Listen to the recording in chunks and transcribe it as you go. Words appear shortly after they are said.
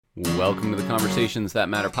Welcome to the Conversations That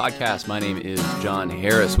Matter podcast. My name is John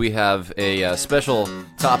Harris. We have a special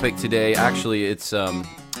topic today. Actually, it's some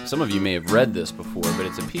of you may have read this before, but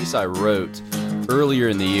it's a piece I wrote earlier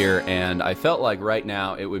in the year, and I felt like right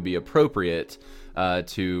now it would be appropriate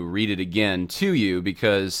to read it again to you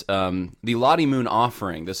because the Lottie Moon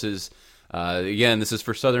offering, this is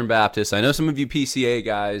for Southern Baptists. I know some of you PCA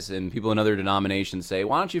guys and people in other denominations say,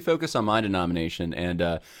 why don't you focus on my denomination?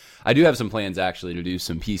 And I do have some plans actually to do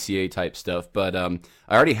some PCA type stuff, but I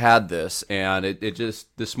already had this, and it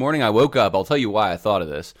just, this morning I woke up, I'll tell you why I thought of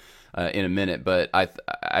this in a minute, but I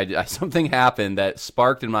something happened that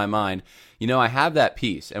sparked in my mind, you know, I have that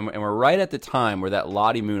piece, and we're right at the time where that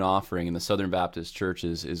Lottie Moon offering in the Southern Baptist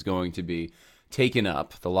churches is going to be taken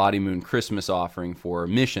up, the Lottie Moon Christmas offering for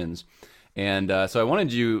missions. And so I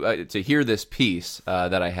wanted you to hear this piece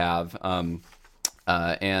that I have,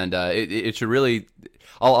 it should really,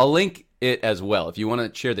 I'll link it as well. If you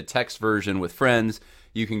want to share the text version with friends,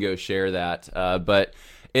 you can go share that. But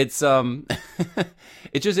it's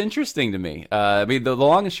it's just interesting to me. I mean, the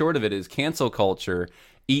long and short of it is cancel culture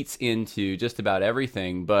eats into just about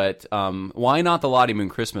everything. But why not the Lottie Moon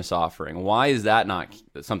Christmas offering? Why is that not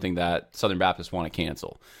something that Southern Baptists want to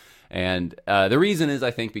cancel? And the reason is,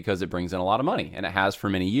 I think, because it brings in a lot of money, and it has for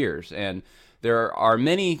many years. And there are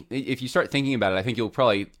many, if you start thinking about it, I think you'll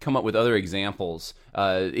probably come up with other examples,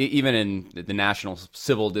 even in the national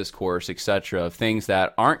civil discourse, etc., of things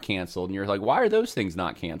that aren't canceled. And you're like, why are those things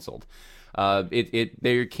not canceled?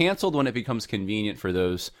 They're canceled when it becomes convenient for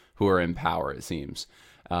those who are in power, it seems.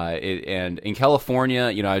 And in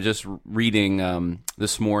California, you know, I was just reading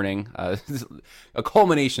this morning, a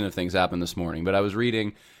culmination of things happened this morning, but I was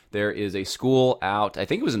reading, there is a school out, I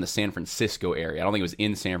think it was in the San Francisco area. I don't think it was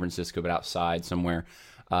in San Francisco, but outside somewhere.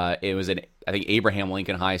 It was at, I think, Abraham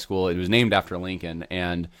Lincoln High School. It was named after Lincoln,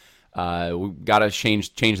 and we got to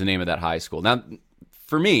change the name of that high school. Now,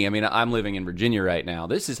 for me, I mean, I'm living in Virginia right now.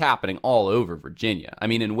 This is happening all over Virginia. I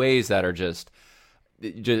mean, in ways that are just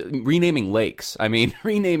renaming lakes. I mean,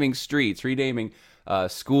 renaming streets, renaming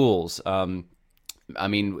schools. I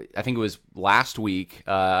mean, I think it was last week,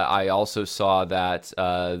 I also saw that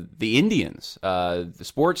the Indians, the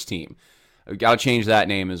sports team, got to change that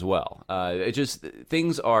name as well.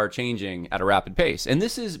 Things are changing at a rapid pace. And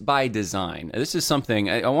this is by design. This is something,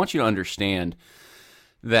 I want you to understand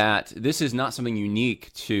that this is not something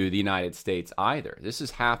unique to the United States either. This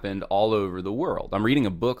has happened all over the world. I'm reading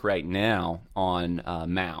a book right now on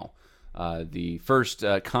Mao, the first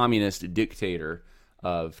communist dictator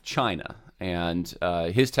of China. And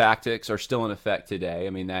his tactics are still in effect today. I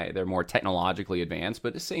mean, they're more technologically advanced,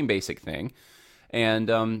 but the same basic thing. And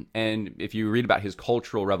if you read about his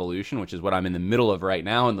Cultural Revolution, which is what I'm in the middle of right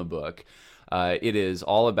now in the book, it is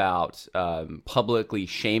all about publicly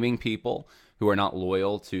shaming people who are not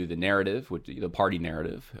loyal to the narrative, the party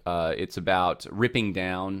narrative. It's about ripping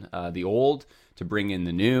down the old to bring in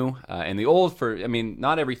the new. And the old,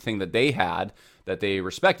 not everything that they had that they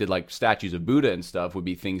respected, like statues of Buddha and stuff, would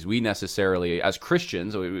be things we necessarily, as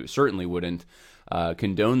Christians, we certainly wouldn't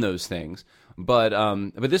condone those things. But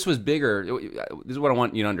this was bigger. This is what I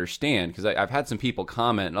want you to understand, because I've had some people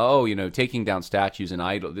comment, oh, you know, taking down statues and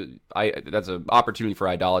that's an opportunity for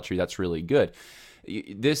idolatry. That's really good.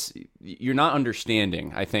 You're not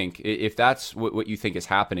understanding, I think, if that's what you think is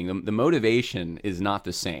happening. The motivation is not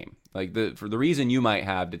the same. Like for the reason you might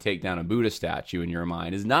have to take down a Buddha statue in your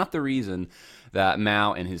mind is not the reason that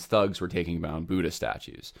Mao and his thugs were taking down Buddha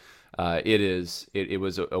statues. It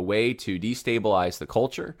was a way to destabilize the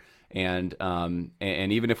culture, and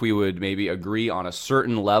even if we would maybe agree on a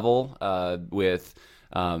certain level with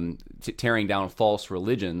tearing down false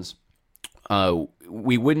religions,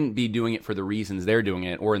 we wouldn't be doing it for the reasons they're doing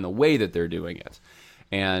it or in the way that they're doing it.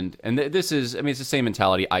 And this is, I mean, it's the same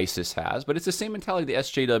mentality ISIS has, but it's the same mentality the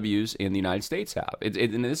SJWs in the United States have.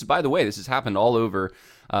 And this, by the way, this has happened all over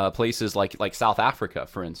places like South Africa,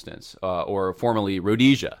 for instance, or formerly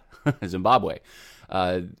Rhodesia, Zimbabwe.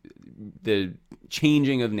 The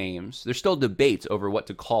changing of names. There's still debates over what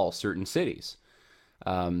to call certain cities.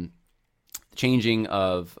 Changing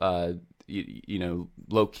of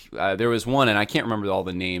there was one, and I can't remember all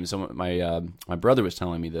the names. My brother was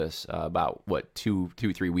telling me this about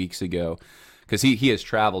 2-3 weeks ago, because he has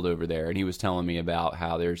traveled over there, and he was telling me about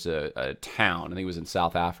how there's a town, I think it was in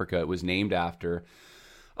South Africa. It was named after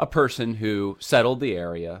a person who settled the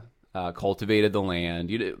area, cultivated the land,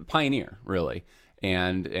 pioneer really,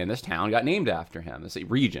 and this town got named after him. It's a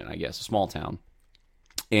region, I guess, a small town,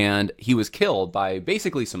 and he was killed by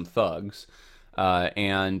basically some thugs,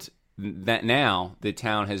 and that now the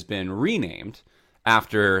town has been renamed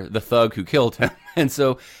after the thug who killed him. And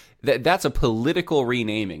so that's a political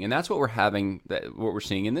renaming, and that's what we're having. What we're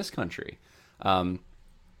seeing in this country.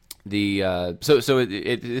 This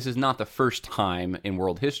is not the first time in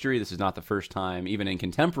world history. This is not the first time, even in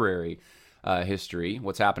contemporary history,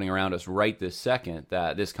 what's happening around us right this second,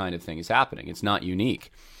 that this kind of thing is happening. It's not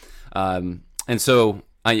unique. And so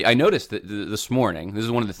I noticed that this morning, this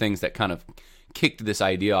is one of the things that kind of kicked this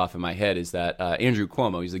idea off in my head, is that Andrew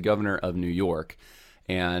Cuomo, he's the governor of New York.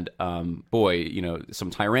 And boy,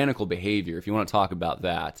 some tyrannical behavior. If you want to talk about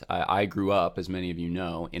that, I grew up, as many of you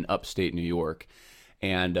know, in upstate New York.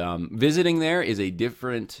 And visiting there is a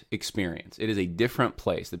different experience. It is a different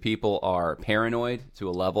place. The people are paranoid to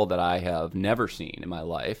a level that I have never seen in my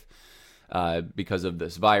life because of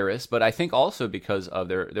this virus. But I think also because of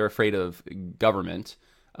they're afraid of government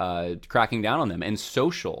cracking down on them, and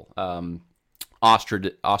social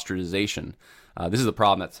ostracization. This is a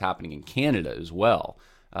problem that's happening in Canada as well.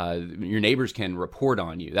 Your neighbors can report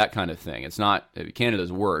on you, that kind of thing. It's not,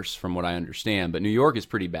 Canada's worse from what I understand, but New York is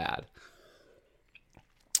pretty bad.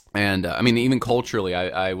 And I mean, even culturally,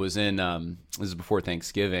 I was in, this is before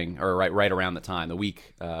Thanksgiving, or right around the time, the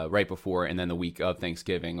week right before, and then the week of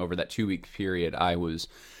Thanksgiving. Over that 2-week period,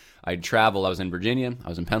 I'd traveled. I was in Virginia, I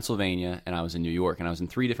was in Pennsylvania, and I was in New York, and I was in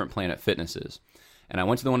 3 different Planet Fitnesses. And I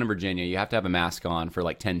went to the one in Virginia. You have to have a mask on for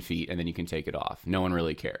like 10 feet, and then you can take it off. No one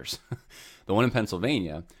really cares. The one in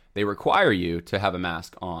Pennsylvania, they require you to have a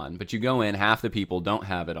mask on, but you go in, half the people don't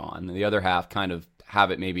have it on, and the other half kind of have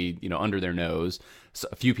it maybe, under their nose. So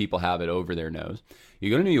a few people have it over their nose. You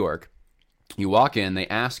go to New York, you walk in, they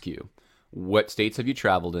ask you, what states have you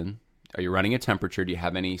traveled in? Are you running a temperature? Do you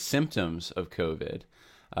have any symptoms of COVID?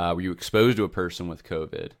 Were you exposed to a person with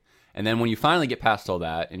COVID? And then when you finally get past all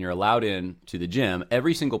that and you're allowed in to the gym,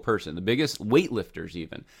 every single person, the biggest weightlifters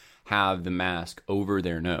even, have the mask over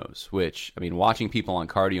their nose, which, I mean, watching people on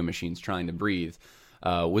cardio machines trying to breathe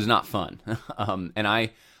was not fun. And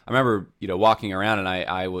I remember, walking around, and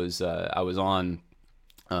I was on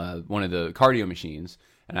one of the cardio machines,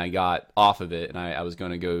 and I got off of it, and I was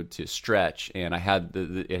going to go to stretch, and I had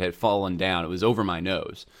it had fallen down. It was over my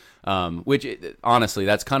nose, which honestly,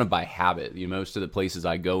 that's kind of by habit. Most of the places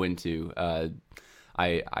I go into,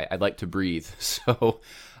 I like to breathe. So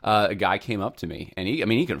a guy came up to me, and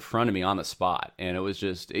he confronted me on the spot, and it was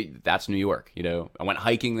just that's New York. I went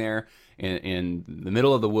hiking there in the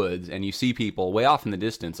middle of the woods, and you see people way off in the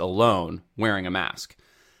distance alone wearing a mask.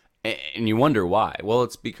 And you wonder why. Well,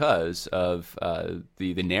 it's because of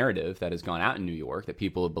the narrative that has gone out in New York that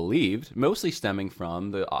people have believed, mostly stemming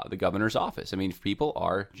from the governor's office. I mean, people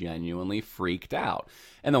are genuinely freaked out,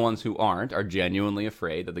 and the ones who aren't are genuinely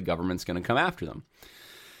afraid that the government's going to come after them.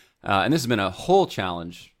 And this has been a whole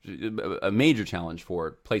challenge, a major challenge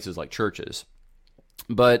for places like churches.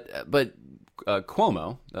 But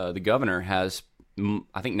Cuomo, the governor, has,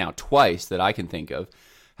 I think now twice that I can think of,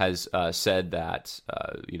 has said that,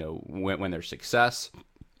 when there's success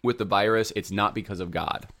with the virus, it's not because of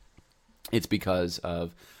God. It's because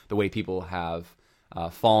of the way people have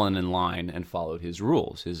fallen in line and followed his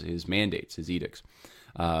rules, his mandates, his edicts,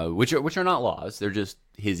 which are not laws. They're just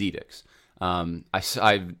his edicts. My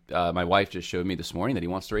wife just showed me this morning that he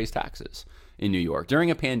wants to raise taxes in New York during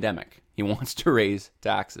a pandemic. He wants to raise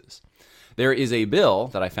taxes. There is a bill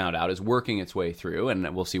that I found out is working its way through,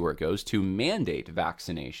 and we'll see where it goes, to mandate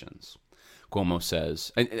vaccinations. Cuomo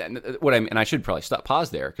says, and I should probably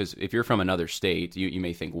pause there, because if you're from another state, you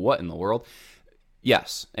may think, what in the world?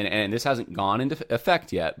 Yes, and this hasn't gone into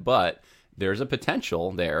effect yet, but there's a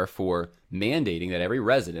potential there for mandating that every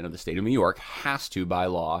resident of the state of New York has to, by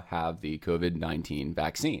law, have the COVID-19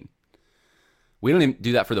 vaccine. We don't even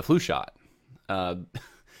do that for the flu shot.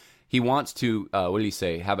 He wants to, what did he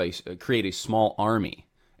say, create a small army,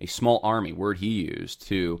 word he used,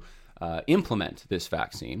 to implement this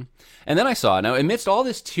vaccine. And then I saw, now amidst all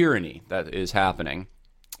this tyranny that is happening,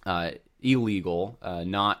 illegal,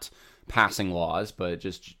 not passing laws, but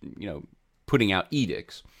just, putting out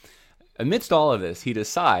edicts, amidst all of this, he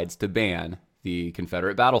decides to ban the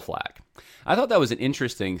Confederate battle flag. I thought that was an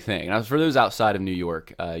interesting thing. Now, for those outside of New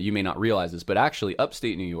York, you may not realize this, but actually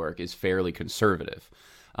upstate New York is fairly conservative.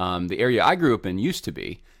 The area I grew up in used to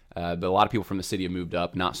be, but a lot of people from the city have moved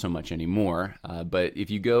up, not so much anymore. But if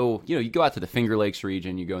you go, you go out to the Finger Lakes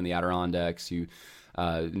region, you go in the Adirondacks,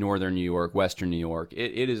 northern New York, western New York,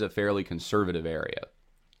 it is a fairly conservative area.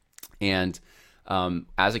 And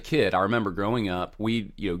as a kid, I remember growing up,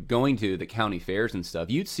 going to the county fairs and stuff,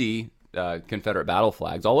 you'd see Confederate battle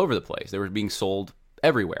flags all over the place. They were being sold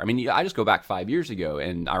everywhere. I mean, I just go back 5 years ago,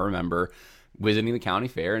 and I remember visiting the county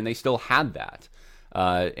fair, and they still had that.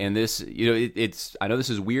 And this, it's, I know this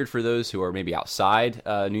is weird for those who are maybe outside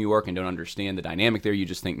New York and don't understand the dynamic there. You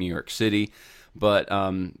just think New York City. But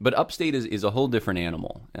upstate is a whole different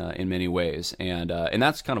animal in many ways. And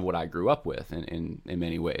that's kind of what I grew up with in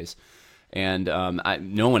many ways. And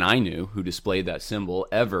no one I knew who displayed that symbol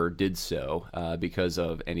ever did so because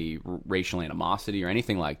of any racial animosity or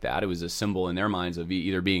anything like that. It was a symbol in their minds of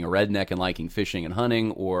either being a redneck and liking fishing and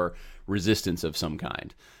hunting, or resistance of some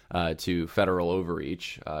kind to federal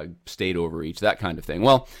overreach, state overreach, that kind of thing.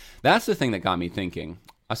 Well, that's the thing that got me thinking.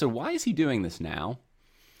 I said, why is he doing this now?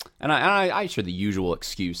 And I shared the usual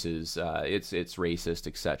excuses. It's racist,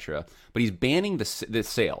 etc. But he's banning the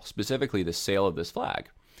sale, specifically the sale of this flag.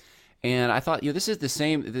 And I thought, this is the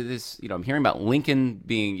same. I'm hearing about Lincoln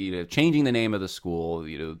being, changing the name of the school.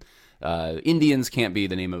 Indians can't be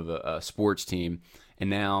the name of a sports team. And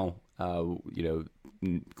now,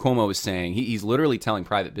 Cuomo is saying he's literally telling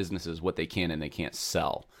private businesses what they can and they can't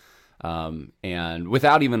sell. And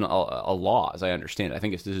without even a law, as I understand it. I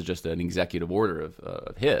think this is just an executive order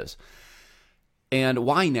of his. And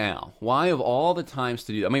why now? Why of all the times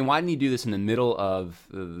to do? I mean, why didn't he do this in the middle of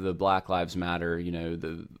the Black Lives Matter,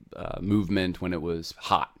 the movement when it was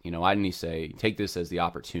hot? Why didn't he say, take this as the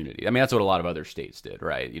opportunity? I mean, that's what a lot of other states did,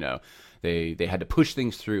 right? They had to push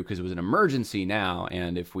things through because it was an emergency now,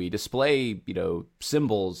 and if we display,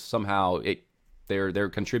 symbols, somehow they're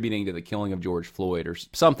contributing to the killing of George Floyd or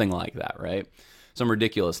something like that, right? Some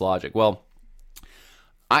ridiculous logic. Well,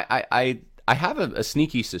 I have a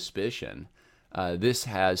sneaky suspicion. This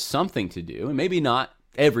has something to do, and maybe not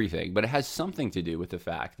everything, but it has something to do with the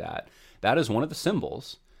fact that is one of the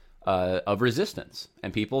symbols of resistance,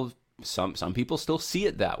 and some people still see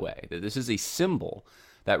it that way. That this is a symbol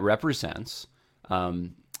that represents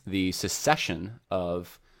the secession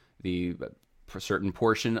of the certain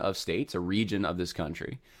portion of states, a region of this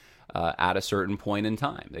country, at a certain point in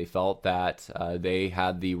time. They felt that they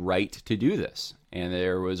had the right to do this, and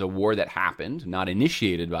there was a war that happened, not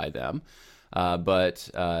initiated by them. And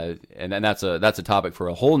then that's a topic for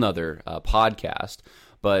a whole nother podcast.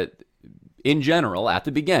 But in general, at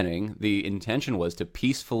the beginning, the intention was to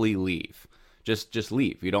peacefully leave. Just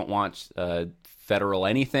leave. You don't want federal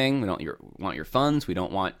anything. We don't want your funds. We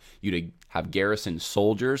don't want you to have garrison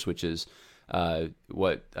soldiers, which is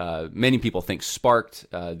what many people think sparked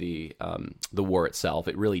the war itself.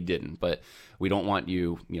 It really didn't. But we don't want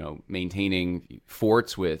you, maintaining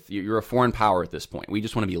forts with. You're a foreign power at this point. We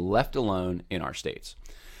just want to be left alone in our states.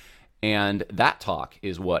 And that talk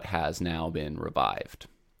is what has now been revived.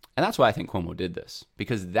 And that's why I think Cuomo did this,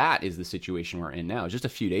 because that is the situation we're in now. Just a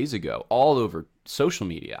few days ago, all over social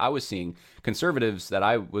media, I was seeing conservatives that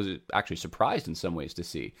I was actually surprised in some ways to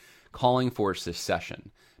see calling for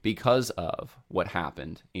secession because of what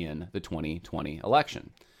happened in the 2020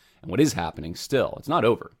 election and what is happening still. It's not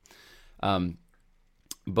over.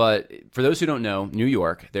 But for those who don't know, New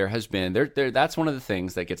York, there has been that's one of the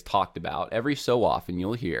things that gets talked about every so often.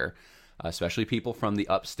 You'll hear, especially people from the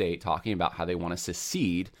upstate, talking about how they want to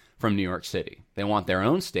secede from New York City. They want their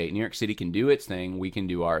own state. New York City can do its thing. We can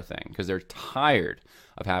do our thing, because they're tired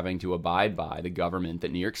of having to abide by the government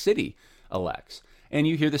that New York City elects. And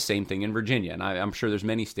you hear the same thing in Virginia, and I'm sure there's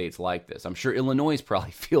many states like this. I'm sure Illinois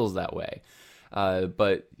probably feels that way.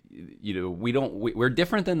 But we're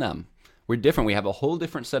different than them. We're different. We have a whole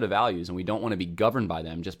different set of values, and we don't want to be governed by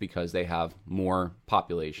them just because they have more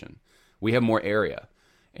population. We have more area.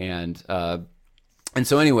 And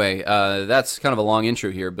so anyway, that's kind of a long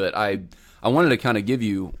intro here, but I wanted to kind of give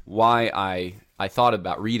you why I thought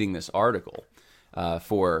about reading this article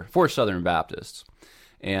for Southern Baptists.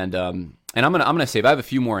 And I'm gonna save. I have a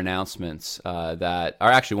few more announcements that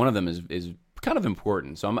are actually, one of them is kind of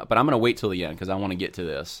important. But I'm gonna wait till the end because I want to get to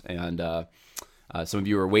this, and some of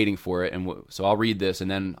you are waiting for it, and so I'll read this and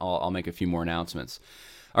then I'll make a few more announcements.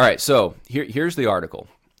 All right, so here's the article,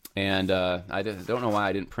 and I don't know why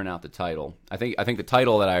I didn't print out the title. I think the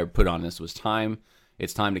title that I put on this was "Time.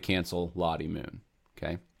 It's time to cancel Lottie Moon."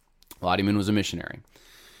 Okay, Lottie Moon was a missionary.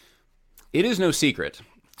 It is no secret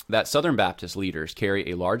that Southern Baptist leaders carry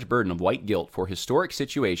a large burden of white guilt for historic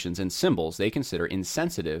situations and symbols they consider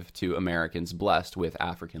insensitive to Americans blessed with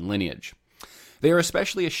African lineage. They are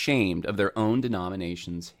especially ashamed of their own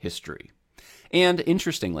denomination's history. And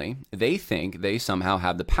interestingly, they think they somehow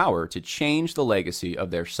have the power to change the legacy of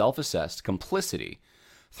their self-assessed complicity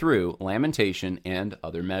through lamentation and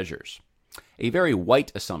other measures. A very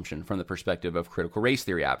white assumption from the perspective of critical race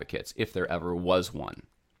theory advocates, if there ever was one.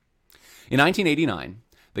 In 1989,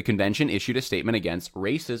 the convention issued a statement against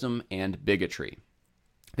racism and bigotry.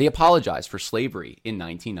 They apologized for slavery in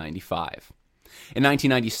 1995. In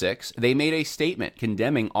 1996, they made a statement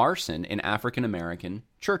condemning arson in African American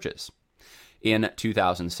churches. In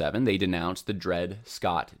 2007, they denounced the Dred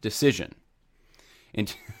Scott decision.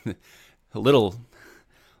 And a little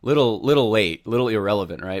late, little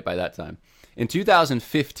irrelevant, right, by that time. In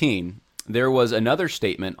 2015, there was another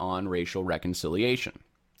statement on racial reconciliation.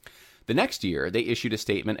 The next year, they issued a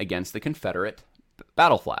statement against the Confederate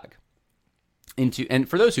battle flag. And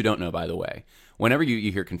for those who don't know, by the way, whenever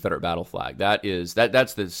you hear Confederate battle flag,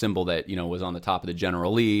 that's the symbol that was on the top of the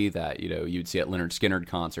General Lee, that you'd see at Lynyrd Skynyrd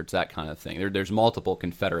concerts, that kind of thing. There's multiple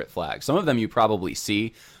Confederate flags. Some of them you probably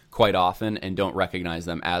see quite often and don't recognize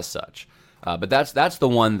them as such. But that's the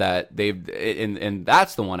one that and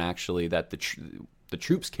that's the one actually that the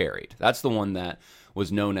troops carried. That's the one that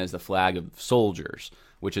was known as the flag of soldiers,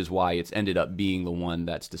 which is why it's ended up being the one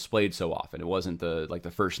that's displayed so often. It wasn't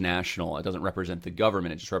the First National. It doesn't represent the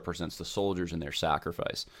government. It just represents the soldiers and their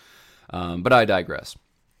sacrifice. But I digress.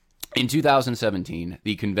 In 2017,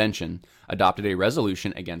 the convention adopted a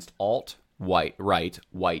resolution against alt-right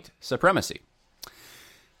white supremacy.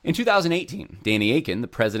 In 2018, Danny Akin, the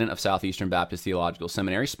president of Southeastern Baptist Theological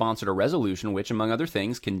Seminary, sponsored a resolution which, among other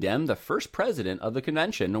things, condemned the first president of the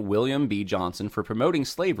convention, William B. Johnson, for promoting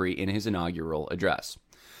slavery in his inaugural address.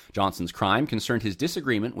 Johnson's crime concerned his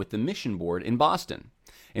disagreement with the Mission Board in Boston,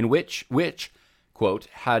 in which, quote,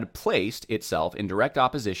 had placed itself in direct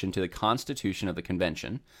opposition to the Constitution of the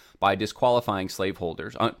Convention by disqualifying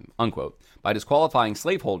slaveholders, unquote, by disqualifying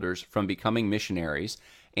slaveholders from becoming missionaries,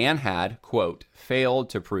 and had, quote, failed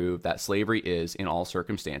to prove that slavery is, in all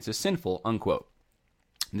circumstances, sinful, unquote.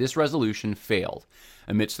 This resolution failed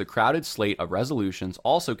amidst the crowded slate of resolutions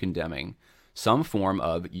also condemning some form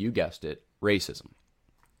of, you guessed it, racism.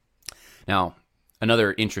 Now,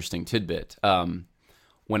 another interesting tidbit,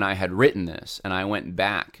 when I had written this and I went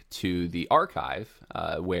back to the archive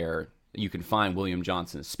where you can find William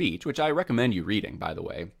Johnson's speech, which I recommend you reading, by the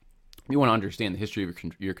way. If you want to understand the history of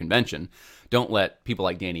your convention, don't let people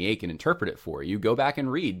like Danny Akin interpret it for you. Go back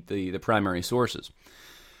and read the primary sources.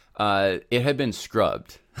 It had been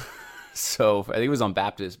scrubbed. So I think it was on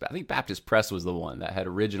Baptist. I think Baptist Press was the one that had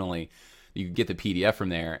originally, you could get the PDF from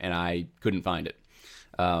there, and I couldn't find it.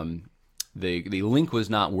 The link was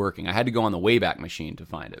not working. I had to go on the Wayback Machine to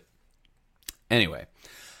find it. Anyway,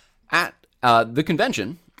 at the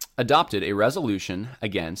convention adopted a resolution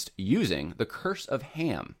against using the curse of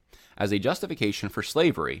Ham as a justification for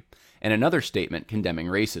slavery, and another statement condemning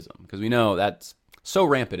racism, because we know that's so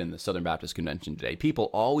rampant in the Southern Baptist Convention today. People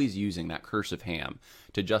always using that curse of Ham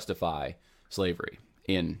to justify slavery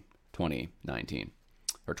in 2019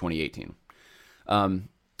 or 2018.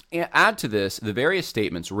 Add to this the various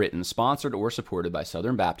statements written, sponsored, or supported by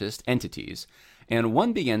Southern Baptist entities, and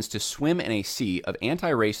one begins to swim in a sea of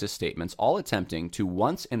anti-racist statements, all attempting to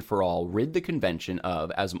once and for all rid the convention of,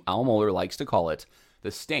 as Al Mohler likes to call it, the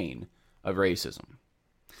stain of racism.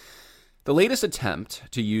 The latest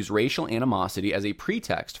attempt to use racial animosity as a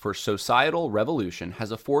pretext for societal revolution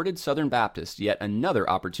has afforded Southern Baptists yet another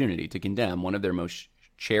opportunity to condemn one of their most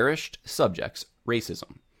cherished subjects,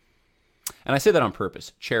 racism. And I say that on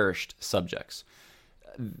purpose, cherished subjects.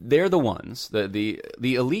 They're the ones, the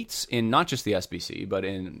elites in not just the SBC, but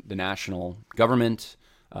in the national government,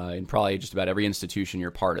 in probably just about every institution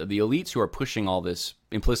you're part of, the elites who are pushing all this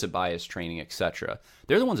implicit bias training, etc.,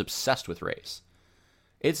 they're the ones obsessed with race.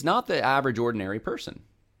 It's not the average ordinary person.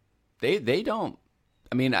 They don't.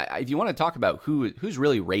 I mean, if you want to talk about who's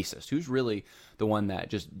really racist, who's really the one that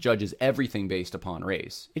just judges everything based upon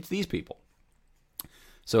race, it's these people.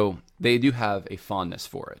 So they do have a fondness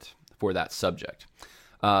for it, for that subject.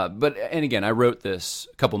 And again, I wrote this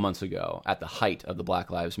a couple months ago at the height of the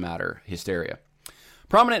Black Lives Matter hysteria.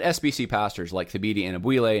 Prominent SBC pastors like Thabiti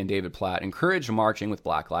Anyabwile and David Platt encouraged marching with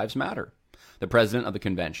Black Lives Matter. The president of the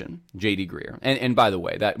convention, J.D. Greear, and by the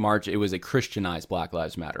way, that march, it was a Christianized Black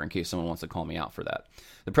Lives Matter, in case someone wants to call me out for that.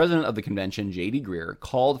 The president of the convention, J.D. Greear,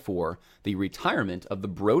 called for the retirement of the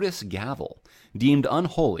Brodus Gavel, deemed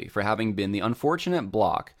unholy for having been the unfortunate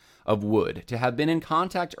block of wood to have been in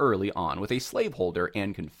contact early on with a slaveholder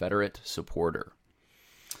and Confederate supporter.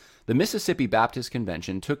 The Mississippi Baptist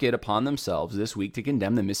Convention took it upon themselves this week to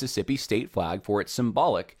condemn the Mississippi state flag for its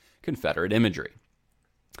symbolic Confederate imagery.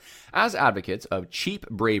 As advocates of cheap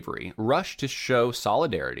bravery rush to show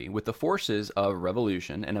solidarity with the forces of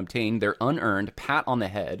revolution and obtain their unearned pat on the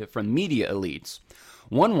head from media elites,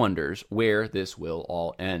 one wonders where this will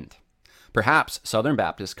all end. Perhaps Southern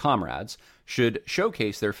Baptist comrades should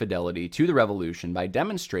showcase their fidelity to the revolution by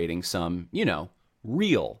demonstrating some,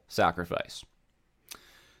 real sacrifice.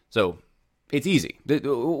 So, it's easy.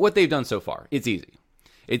 What they've done so far, it's easy.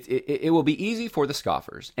 It will be easy for the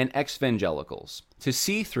scoffers and ex-evangelicals to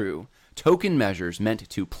see through token measures meant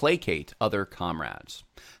to placate other comrades.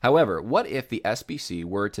 However, what if the SBC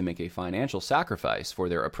were to make a financial sacrifice for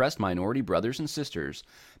their oppressed minority brothers and sisters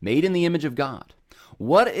made in the image of God?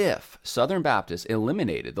 What if Southern Baptists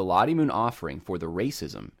eliminated the Lottie Moon offering for the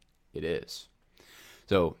racism it is?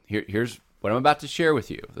 So here's what I'm about to share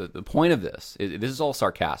with you. The point of this is all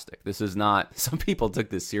sarcastic. This is not, some people took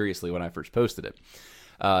this seriously when I first posted it.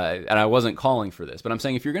 And I wasn't calling for this, but I'm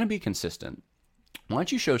saying if you're going to be consistent, why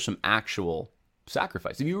don't you show some actual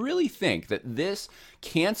sacrifice? If you really think that this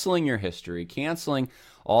canceling your history, canceling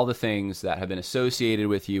all the things that have been associated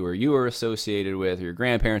with you or you are associated with or your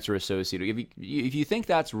grandparents are associated with, if you think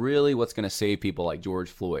that's really what's going to save people like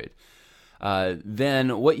George Floyd,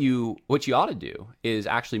 then what you ought to do is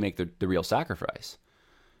actually make the real sacrifice.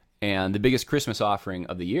 And the biggest Christmas offering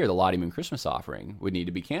of the year, the Lottie Moon Christmas offering, would need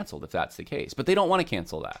to be canceled if that's the case. But they don't want to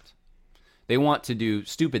cancel that. They want to do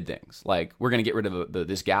stupid things, like we're going to get rid of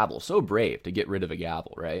this gavel. So brave to get rid of a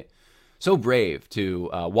gavel, right? So brave to,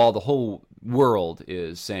 while the whole world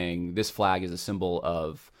is saying this flag is a symbol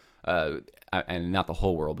of, and not the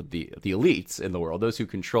whole world, but the elites in the world, those who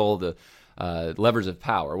control the levers of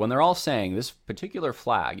power, when they're all saying this particular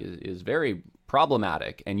flag is very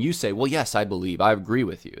problematic, and you say, well, yes, I believe, I agree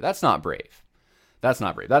with you. That's not brave. That's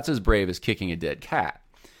not brave. That's as brave as kicking a dead cat.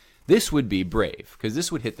 This would be brave, because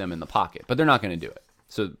this would hit them in the pocket, but they're not going to do it.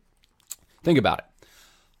 So think about it.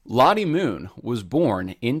 Lottie Moon was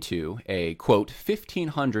born into a, quote,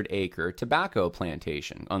 1,500-acre tobacco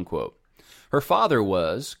plantation, unquote. Her father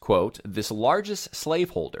was, quote, this largest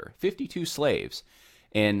slaveholder, 52 slaves,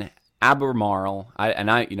 in Albemarle. I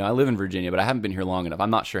live in Virginia, but I haven't been here long enough.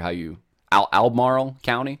 I'm not sure how you, Albemarle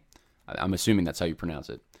County? I'm assuming that's how you pronounce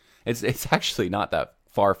it. It's actually not that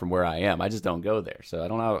far from where I am. I just don't go there, so I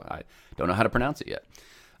don't know how to pronounce it yet.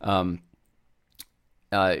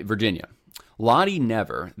 Virginia. Lottie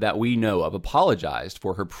never, that we know of, apologized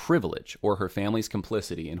for her privilege or her family's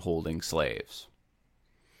complicity in holding slaves.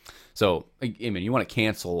 So, I mean, you want to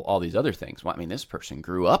cancel all these other things. Well, I mean, this person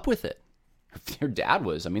grew up with it. Her dad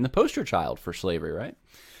was, the poster child for slavery, right?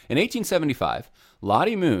 In 1875,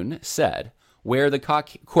 Lottie Moon said,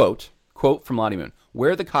 quote from Lottie Moon,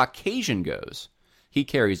 where the Caucasian goes, he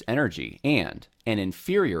carries energy, and an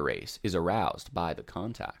inferior race is aroused by the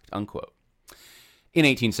contact, unquote. In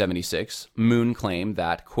 1876, Moon claimed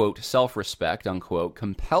that, quote, self-respect, unquote,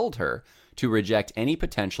 compelled her to reject any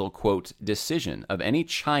potential, quote, decision of any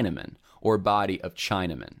Chinaman or body of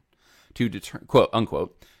Chinamen, quote,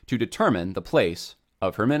 unquote, to determine the place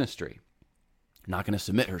of her ministry. Not going to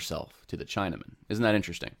submit herself to the Chinaman. Isn't that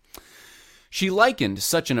interesting? She likened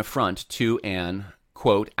such an affront to an,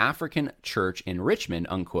 quote, African church in Richmond,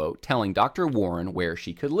 unquote, telling Dr. Warren where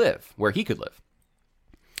he could live.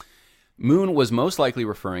 Moon was most likely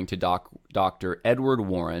referring to Dr. Edward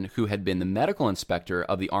Warren, who had been the medical inspector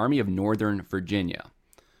of the Army of Northern Virginia.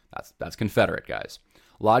 That's Confederate, guys.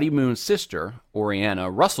 Lottie Moon's sister,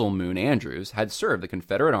 Oriana Russell Moon Andrews, had served the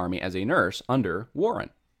Confederate Army as a nurse under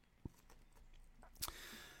Warren.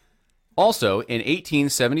 Also, in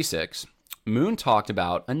 1876, Moon talked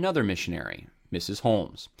about another missionary, Mrs.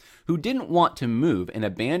 Holmes, who didn't want to move and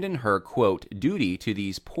abandon her, quote, duty to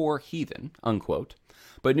these poor heathen, unquote,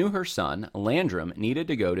 but knew her son, Landrum, needed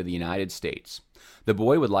to go to the United States. The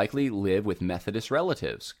boy would likely live with Methodist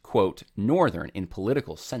relatives, quote, northern in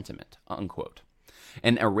political sentiment, unquote.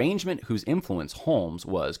 An arrangement whose influence Holmes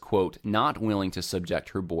was, quote, not willing to subject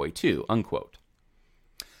her boy to, unquote.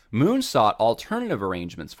 Moon sought alternative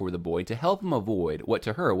arrangements for the boy to help him avoid what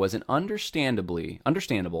to her was an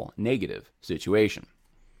understandable negative situation.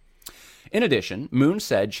 In addition, Moon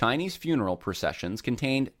said Chinese funeral processions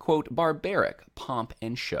contained, quote, barbaric pomp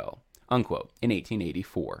and show, unquote, in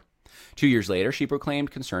 1884. 2 years later, she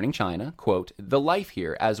proclaimed concerning China, quote, the life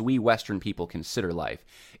here, as we Western people consider life,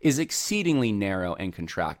 is exceedingly narrow and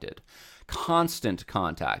contracted. Constant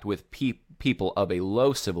contact with people of a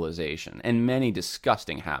low civilization and many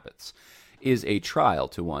disgusting habits is a trial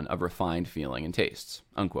to one of refined feeling and tastes,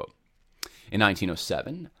 unquote. In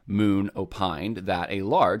 1907, Moon opined that a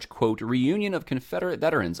large, quote, reunion of Confederate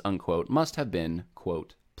veterans, unquote, must have been,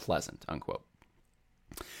 quote, pleasant, unquote.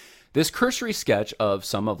 This cursory sketch of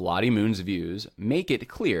some of Lottie Moon's views make it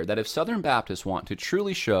clear that if Southern Baptists want to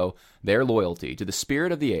truly show their loyalty to the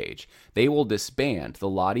spirit of the age, they will disband the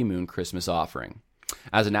Lottie Moon Christmas offering.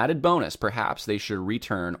 As an added bonus, perhaps they should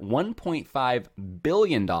return $1.5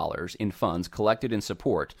 billion in funds collected in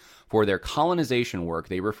support for their colonization work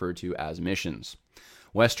they refer to as missions.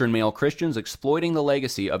 Western male Christians exploiting the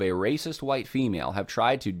legacy of a racist white female have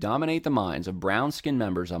tried to dominate the minds of brown-skinned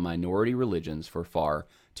members of minority religions for far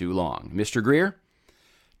too long. Mr. Greer,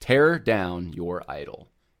 tear down your idol.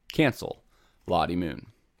 Cancel Lottie Moon.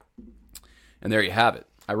 And there you have it.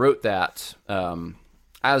 I wrote that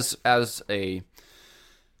as a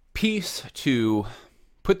piece to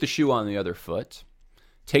put the shoe on the other foot,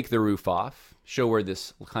 take the roof off, show where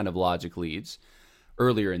this kind of logic leads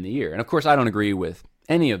earlier in the year. And of course, I don't agree with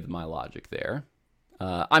any of my logic there.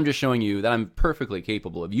 I'm just showing you that I'm perfectly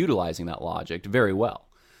capable of utilizing that logic very well.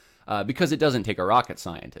 Because it doesn't take a rocket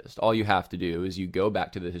scientist. All you have to do is you go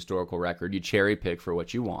back to the historical record, you cherry pick for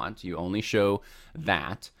what you want, you only show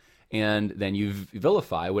that, and then you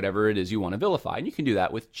vilify whatever it is you want to vilify. And you can do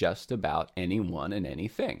that with just about anyone and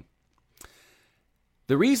anything.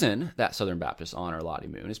 The reason that Southern Baptists honor Lottie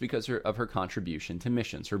Moon is because of her contribution to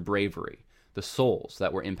missions, her bravery, the souls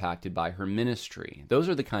that were impacted by her ministry. Those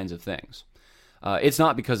are the kinds of things. It's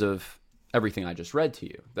not because of everything I just read to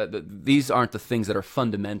you. These aren't the things that are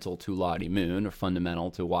fundamental to Lottie Moon or fundamental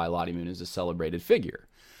to why Lottie Moon is a celebrated figure.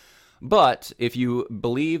 But if you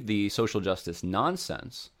believe the social justice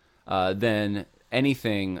nonsense, then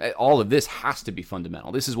all of this has to be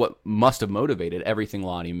fundamental. This is what must have motivated everything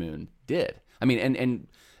Lottie Moon did. I mean,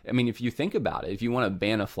 if you think about it, if you want to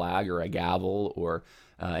ban a flag or a gavel or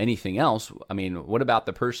anything else, I mean, what about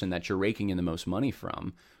the person that you're raking in the most money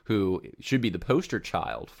from, who should be the poster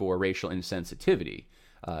child for racial insensitivity,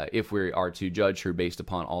 if we are to judge her based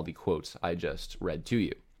upon all the quotes I just read to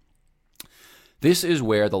you? This is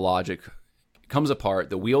where the logic comes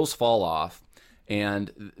apart, the wheels fall off,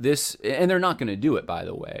 and they're not going to do it, by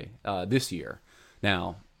the way, this year.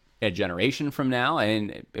 Now, a generation from now,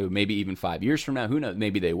 and maybe even 5 years from now, who knows,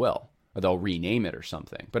 maybe they will, or they'll rename it or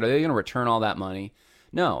something. But are they going to return all that money?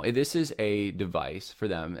 No, this is a device for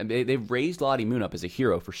them. And they've raised Lottie Moon up as a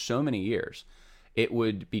hero for so many years. It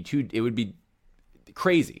would be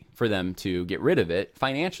crazy for them to get rid of it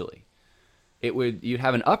financially. You'd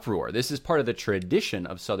have an uproar. This is part of the tradition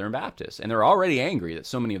of Southern Baptists, and they're already angry that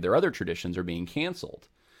so many of their other traditions are being canceled.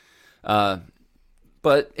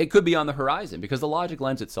 But it could be on the horizon because the logic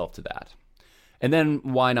lends itself to that. And then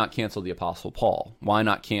why not cancel the Apostle Paul? Why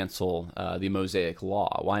not cancel the Mosaic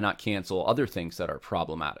Law? Why not cancel other things that are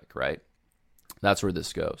problematic, right? That's where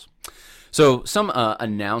this goes. So some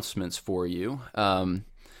announcements for you. That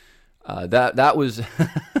was,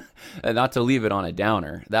 not to leave it on a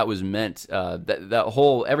downer, that was meant,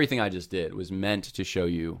 everything I just did was meant to show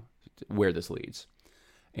you where this leads.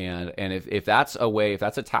 And if that's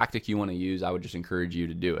a tactic you want to use, I would just encourage you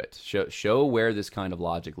to do it. Show where this kind of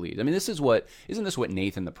logic leads. I mean, isn't this what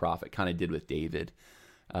Nathan the prophet kind of did with David?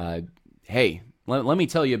 Hey, let me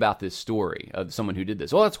tell you about this story of someone who did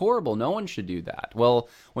this. Oh, that's horrible. No one should do that. Well,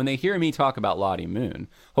 when they hear me talk about Lottie Moon,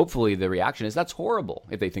 hopefully the reaction is, that's horrible.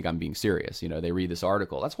 If they think I'm being serious, they read this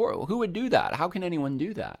article. That's horrible. Who would do that? How can anyone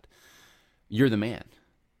do that? You're the man.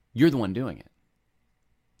 You're the one doing it.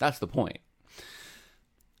 That's the point.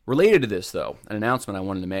 Related to this, though, an announcement I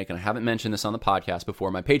wanted to make, and I haven't mentioned this on the podcast before.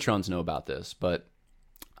 My patrons know about this, but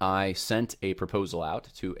I sent a proposal out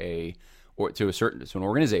to an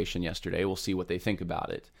organization yesterday. We'll see what they think about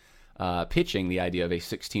it, pitching the idea of a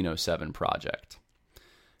 1607 project.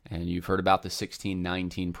 And you've heard about the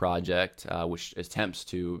 1619 project, which attempts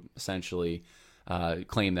to essentially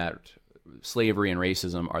claim that slavery and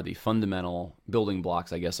racism are the fundamental building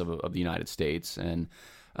blocks, I guess, of the United States, and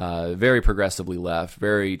very progressively left,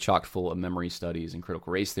 very chock full of memory studies and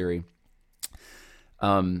critical race theory.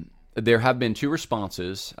 There have been two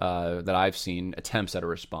responses that I've seen, attempts at a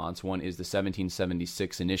response. One is the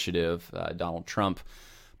 1776 initiative Donald Trump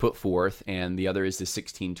put forth, and the other is the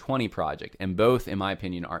 1620 project. And both, in my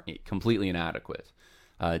opinion, are completely inadequate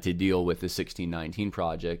to deal with the 1619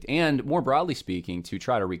 project, and more broadly speaking, to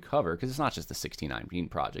try to recover, because it's not just the 1619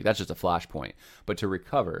 project, that's just a flashpoint, but to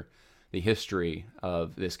recover the history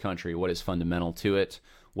of this country, what is fundamental to it,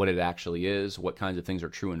 what it actually is, what kinds of things are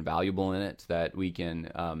true and valuable in it that we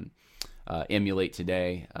can emulate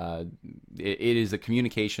today. It is a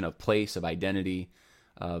communication of place, of identity,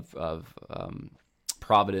 of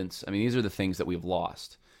providence. I mean, these are the things that we've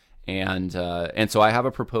lost. And so I have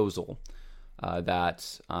a proposal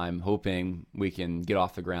that I'm hoping we can get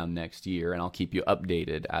off the ground next year, and I'll keep you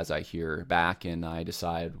updated as I hear back and I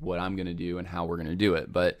decide what I'm going to do and how we're going to do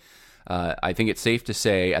it. But I think it's safe to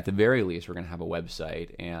say, at the very least, we're going to have a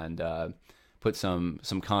website and put some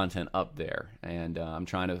content up there. And I'm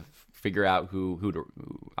trying to figure out who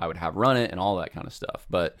I would have run it and all that kind of stuff.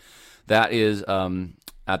 But that is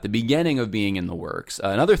at the beginning of being in the works.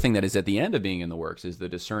 Another thing that is at the end of being in the works is the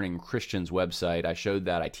Discerning Christians website.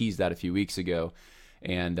 I teased that a few weeks ago.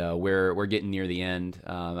 And we're getting near the end.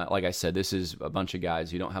 Like I said, this is a bunch of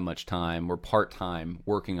guys who don't have much time. We're part-time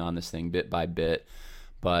working on this thing bit by bit.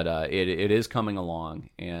 But it is coming along,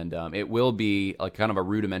 and it will be like kind of a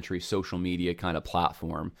rudimentary social media kind of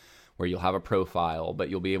platform where you'll have a profile, but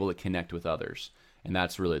you'll be able to connect with others. And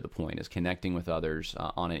that's really the point, is connecting with others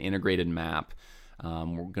on an integrated map.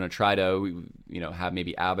 We're going to try to, have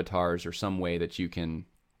maybe avatars or some way that you can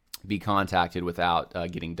be contacted without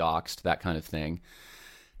getting doxxed, that kind of thing.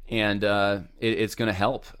 And it's going to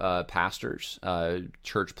help pastors,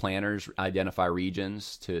 church planners identify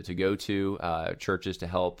regions to go to, churches to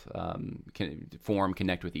help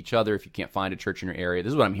connect with each other if you can't find a church in your area.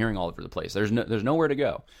 This is what I'm hearing all over the place. There's nowhere to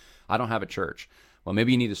go. I don't have a church. Well,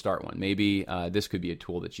 maybe you need to start one. Maybe this could be a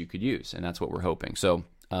tool that you could use, and that's what we're hoping. So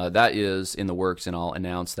that is in the works, and I'll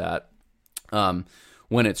announce that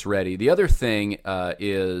when it's ready. The other thing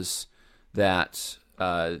is that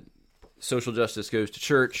Social Justice Goes to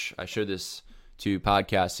Church. I showed this 2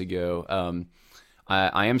 podcasts ago.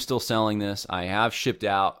 I am still selling this. I have shipped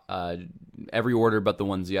out every order but the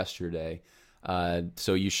ones yesterday.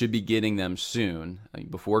 So you should be getting them soon,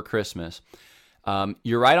 before Christmas.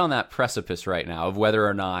 You're right on that precipice right now of whether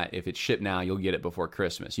or not, if it's shipped now, you'll get it before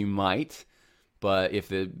Christmas. You might, but if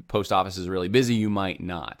the post office is really busy, you might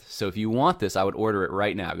not. So if you want this, I would order it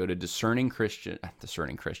right now. Go to Discerning Christians.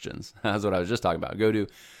 That's what I was just talking about. Go to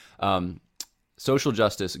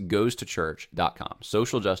socialjusticegoestochurch.com.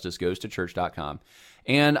 Socialjusticegoestochurch.com.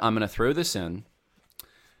 And I'm going to throw this in.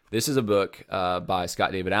 This is a book by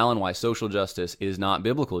Scott David Allen, Why Social Justice is Not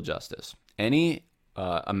Biblical Justice. Any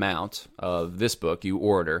amount of this book you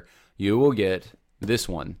order, you will get this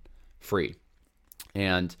one free.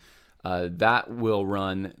 And that will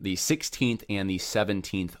run the 16th and the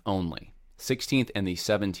 17th only. 16th and the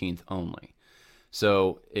 17th only.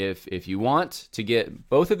 So if you want to get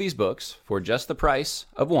both of these books for just the price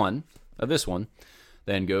of this one,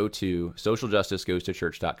 then go to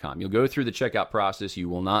socialjusticegoestochurch.com. You'll go through the checkout process. You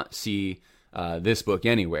will not see this book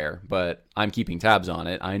anywhere, but I'm keeping tabs on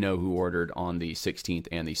it. I know who ordered on the 16th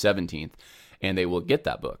and the 17th, and they will get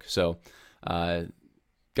that book. So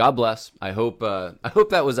God bless. I hope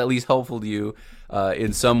that was at least helpful to you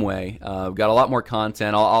in some way. We've got a lot more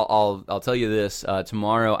content. I'll tell you this.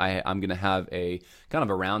 Tomorrow I'm going to have a kind of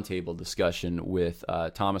a roundtable discussion with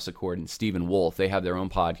Thomas Accord and Stephen Wolf. They have their own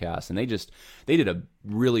podcast, and they did a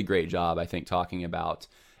really great job, I think, talking about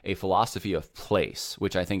a philosophy of place,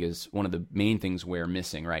 which I think is one of the main things we're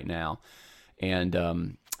missing right now. And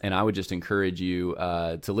I would just encourage you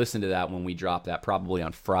to listen to that when we drop that, probably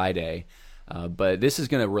on Friday. But this is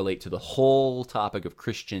going to relate to the whole topic of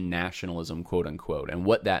Christian nationalism, quote unquote, and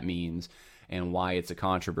what that means and why it's a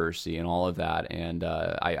controversy and all of that. And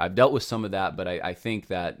I've dealt with some of that, but I think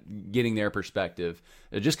that getting their perspective,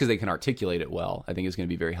 just because they can articulate it well, I think is going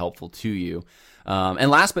to be very helpful to you. And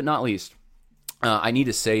last but not least, I need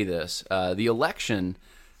to say this. The election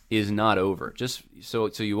is not over. Just so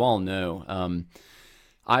you all know,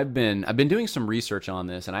 I've been doing some research on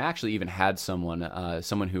this, and I actually even had someone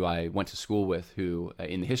who I went to school with, who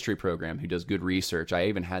in the history program, who does good research. I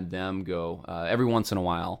even had them go every once in a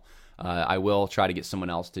while. I will try to get someone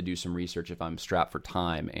else to do some research if I'm strapped for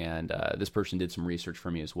time, and this person did some research for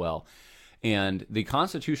me as well. And the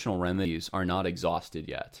constitutional remedies are not exhausted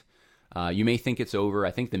yet. You may think it's over.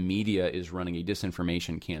 I think the media is running a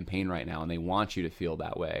disinformation campaign right now, and they want you to feel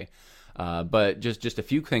that way. But just a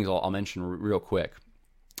few things I'll mention real quick.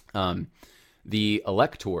 The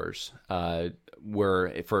electors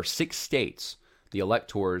were, for 6 states, the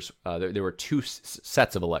electors, there were 2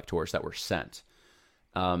 sets of electors that were sent.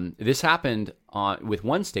 This happened with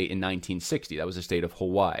one state in 1960. That was the state of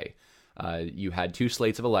Hawaii. You had 2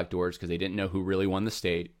 slates of electors because they didn't know who really won the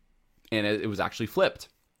state, and it was actually flipped.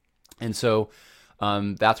 And so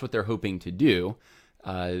that's what they're hoping to do,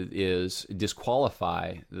 is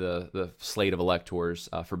disqualify the slate of electors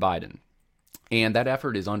for Biden. And that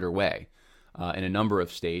effort is underway in a number of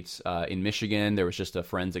states. In Michigan, there was just a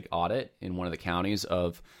forensic audit in one of the counties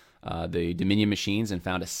of the Dominion machines and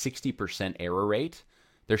found a 60% error rate.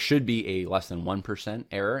 There should be a less than 1%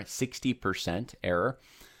 error, 60% error.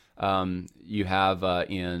 You have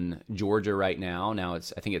in Georgia right now. Now I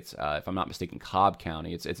think it's if I'm not mistaken, Cobb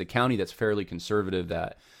County. It's a county that's fairly conservative.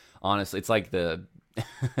 That honestly, it's like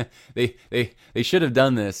they should have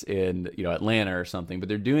done this in Atlanta or something, but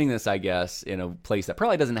they're doing this, I guess, in a place that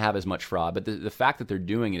probably doesn't have as much fraud. But the fact that they're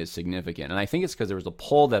doing it is significant, and I think it's because there was a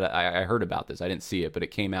poll that I heard about this. I didn't see it, but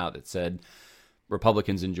it came out that said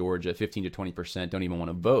Republicans in Georgia, 15 to 20%, don't even want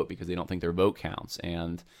to vote because they don't think their vote counts.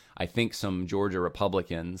 And I think some Georgia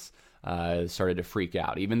Republicans started to freak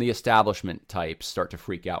out. Even the establishment types start to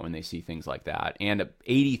freak out when they see things like that. And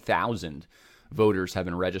 80,000 voters have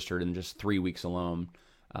been registered in just 3 weeks alone.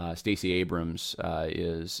 Stacey Abrams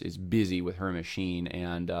is busy with her machine,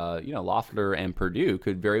 and Loeffler and Perdue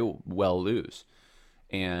could very well lose.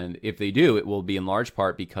 And if they do, it will be in large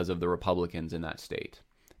part because of the Republicans in that state.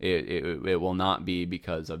 It will not be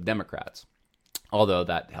because of Democrats, although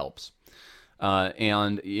that helps.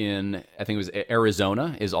 And in, I think it was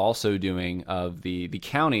Arizona, is also doing of the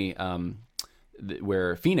county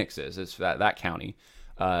where Phoenix is. It's that county.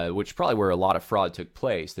 Which is probably where a lot of fraud took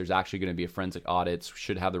place. There's actually going to be a forensic audit.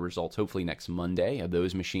 Should have the results hopefully next Monday of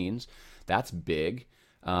those machines. That's big.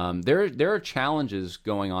 There are challenges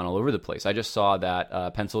going on all over the place. I just saw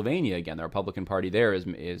that Pennsylvania, again, the Republican Party there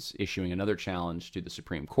is issuing another challenge to the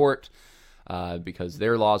Supreme Court because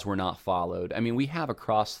their laws were not followed. I mean, we have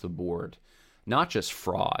across the board, not just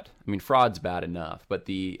fraud. I mean, fraud's bad enough, but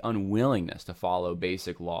the unwillingness to follow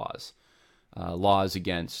basic laws, laws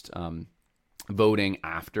against voting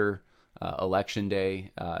after Election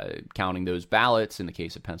Day, counting those ballots in the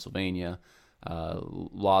case of Pennsylvania,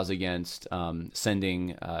 laws against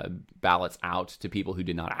sending ballots out to people who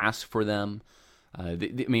did not ask for them. I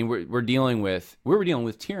mean, we're dealing with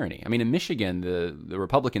tyranny. I mean, in Michigan, the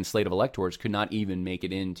Republican slate of electors could not even make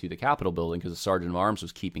it into the Capitol building because the sergeant of arms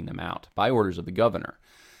was keeping them out by orders of the governor.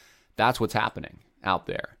 That's what's happening out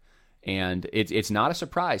there, and it's not a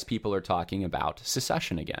surprise people are talking about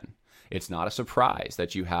secession again. It's not a surprise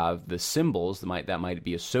that you have the symbols that might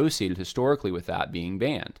be associated historically with that being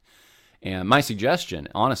banned. And my suggestion,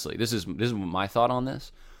 honestly, this is my thought on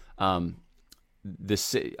this.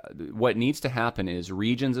 What needs to happen is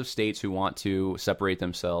regions of states who want to separate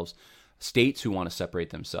themselves,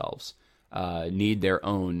 need their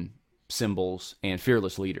own symbols and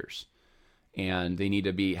fearless leaders, and they need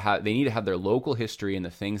to have their local history and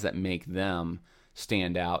the things that make them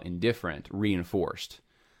stand out and different reinforced.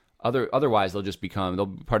 Otherwise, they'll be part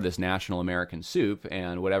of this national American soup,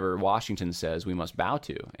 and whatever Washington says, we must bow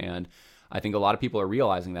to. And I think a lot of people are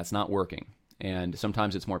realizing that's not working. And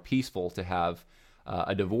sometimes it's more peaceful to have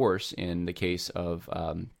a divorce in the case of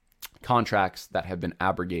contracts that have been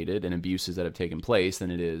abrogated and abuses that have taken place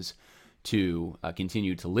than it is to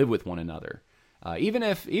continue to live with one another. Even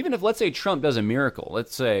if let's say Trump does a miracle,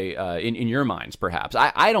 let's say in your minds perhaps,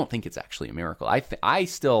 I don't think it's actually a miracle. I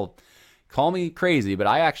still. Call me crazy, but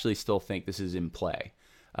I actually still think this is in play.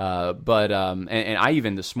 And I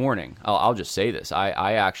even this morning, I'll just say this.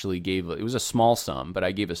 I actually it was a small sum, but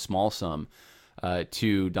I gave a small sum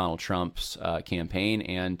to Donald Trump's campaign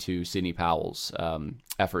and to Sidney Powell's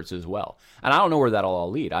efforts as well. And I don't know where that'll all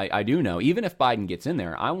lead. I do know, even if Biden gets in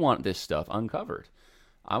there, I want this stuff uncovered.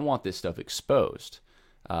 I want this stuff exposed.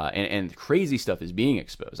 And crazy stuff is being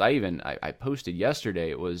exposed. I posted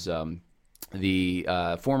yesterday, it was the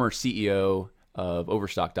former CEO of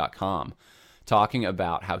Overstock.com talking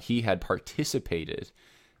about how he had participated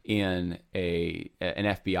in an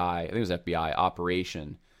FBI, I think it was FBI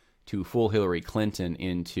operation to fool Hillary Clinton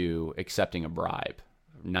into accepting a bribe,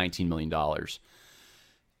 $19 million.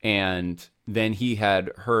 And then he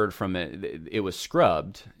had heard from it was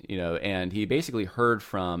scrubbed, and he basically heard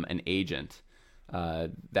from an agent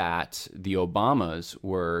that the Obamas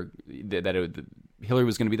Hillary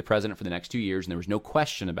was going to be the president for the next 2 years, and there was no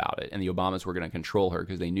question about it. And the Obamas were going to control her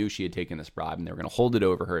because they knew she had taken this bribe, and they were going to hold it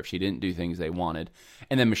over her if she didn't do things they wanted.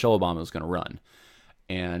 And then Michelle Obama was going to run.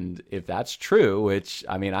 And if that's true, which,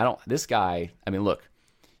 I mean, look,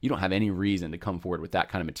 you don't have any reason to come forward with that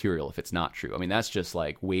kind of material if it's not true. I mean, that's just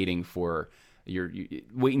like waiting for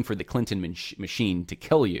the Clinton machine to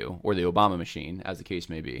kill you, or the Obama machine, as the case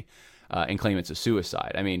may be. And claim it's a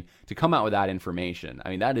suicide. I mean, to come out with that information, I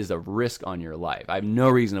mean, that is a risk on your life. I have no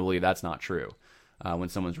reason to believe that's not true when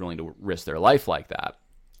someone's willing to risk their life like that.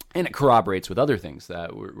 And it corroborates with other things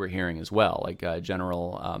that we're hearing as well, like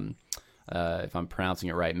General, if I'm pronouncing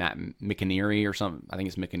it right, Matt McInerney or something. I think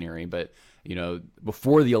it's McInerney, but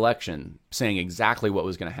before the election, saying exactly what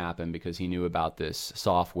was going to happen because he knew about this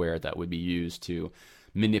software that would be used to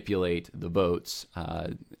manipulate the votes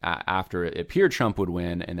after it appeared Trump would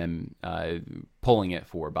win, and then pulling it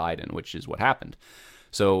for Biden, which is what happened.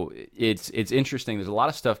 So it's interesting. There's a lot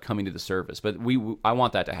of stuff coming to the surface, but I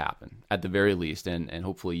want that to happen at the very least, and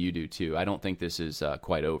hopefully you do too. I don't think this is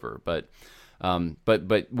quite over, but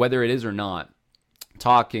whether it is or not,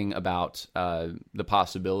 talking about the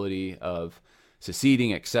possibility of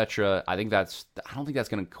seceding, etc., I don't think that's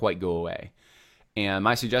going to quite go away. And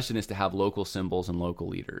my suggestion is to have local symbols and local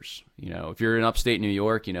leaders. If you're in upstate New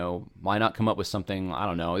York, why not come up with something, I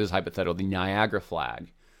don't know, this is hypothetical, the Niagara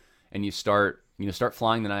flag. And you start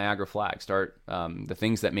flying the Niagara flag. Start the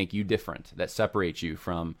things that make you different, that separate you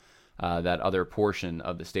from that other portion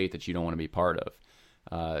of the state that you don't want to be part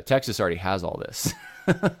of. Texas already has all this.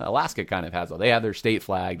 Alaska kind of has all. They have their state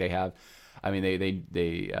flag. They have,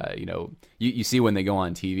 you see when they go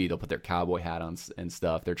on TV, they'll put their cowboy hat on and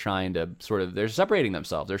stuff. They're trying to they're separating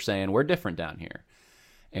themselves. They're saying we're different down here,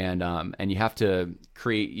 and you have to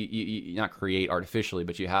create, not create artificially,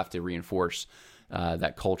 but you have to reinforce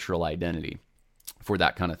that cultural identity for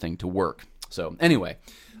that kind of thing to work. So anyway,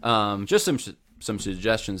 just some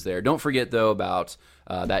suggestions there. Don't forget though about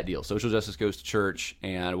that deal. Social justice goes to church,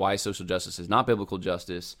 and why social justice is not biblical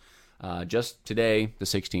justice. Just today, the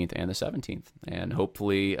 16th and the 17th, and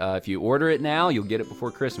hopefully, if you order it now, you'll get it before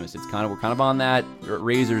Christmas. We're kind of on that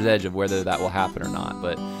razor's edge of whether that will happen or not.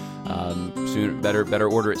 But better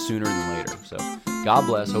order it sooner than later. So, God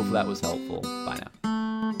bless. Hopefully, that was helpful. Bye now.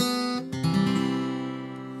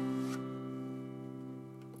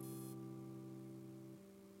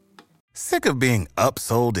 Sick of being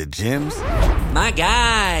upsold at gyms? My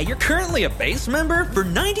guy, you're currently a base member? For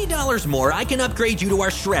 $90 more, I can upgrade you to our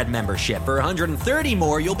Shred membership. For $130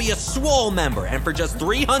 more, you'll be a Swole member. And for just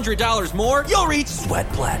 $300 more, you'll reach Sweat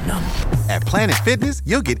Platinum. At Planet Fitness,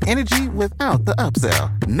 you'll get energy without the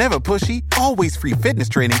upsell. Never pushy, always free fitness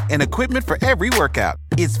training and equipment for every workout.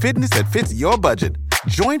 It's fitness that fits your budget.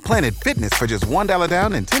 Join Planet Fitness for just $1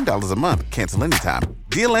 down and $10 a month. Cancel anytime.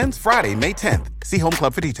 Deal ends Friday, May 10th. See Home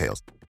Club for details.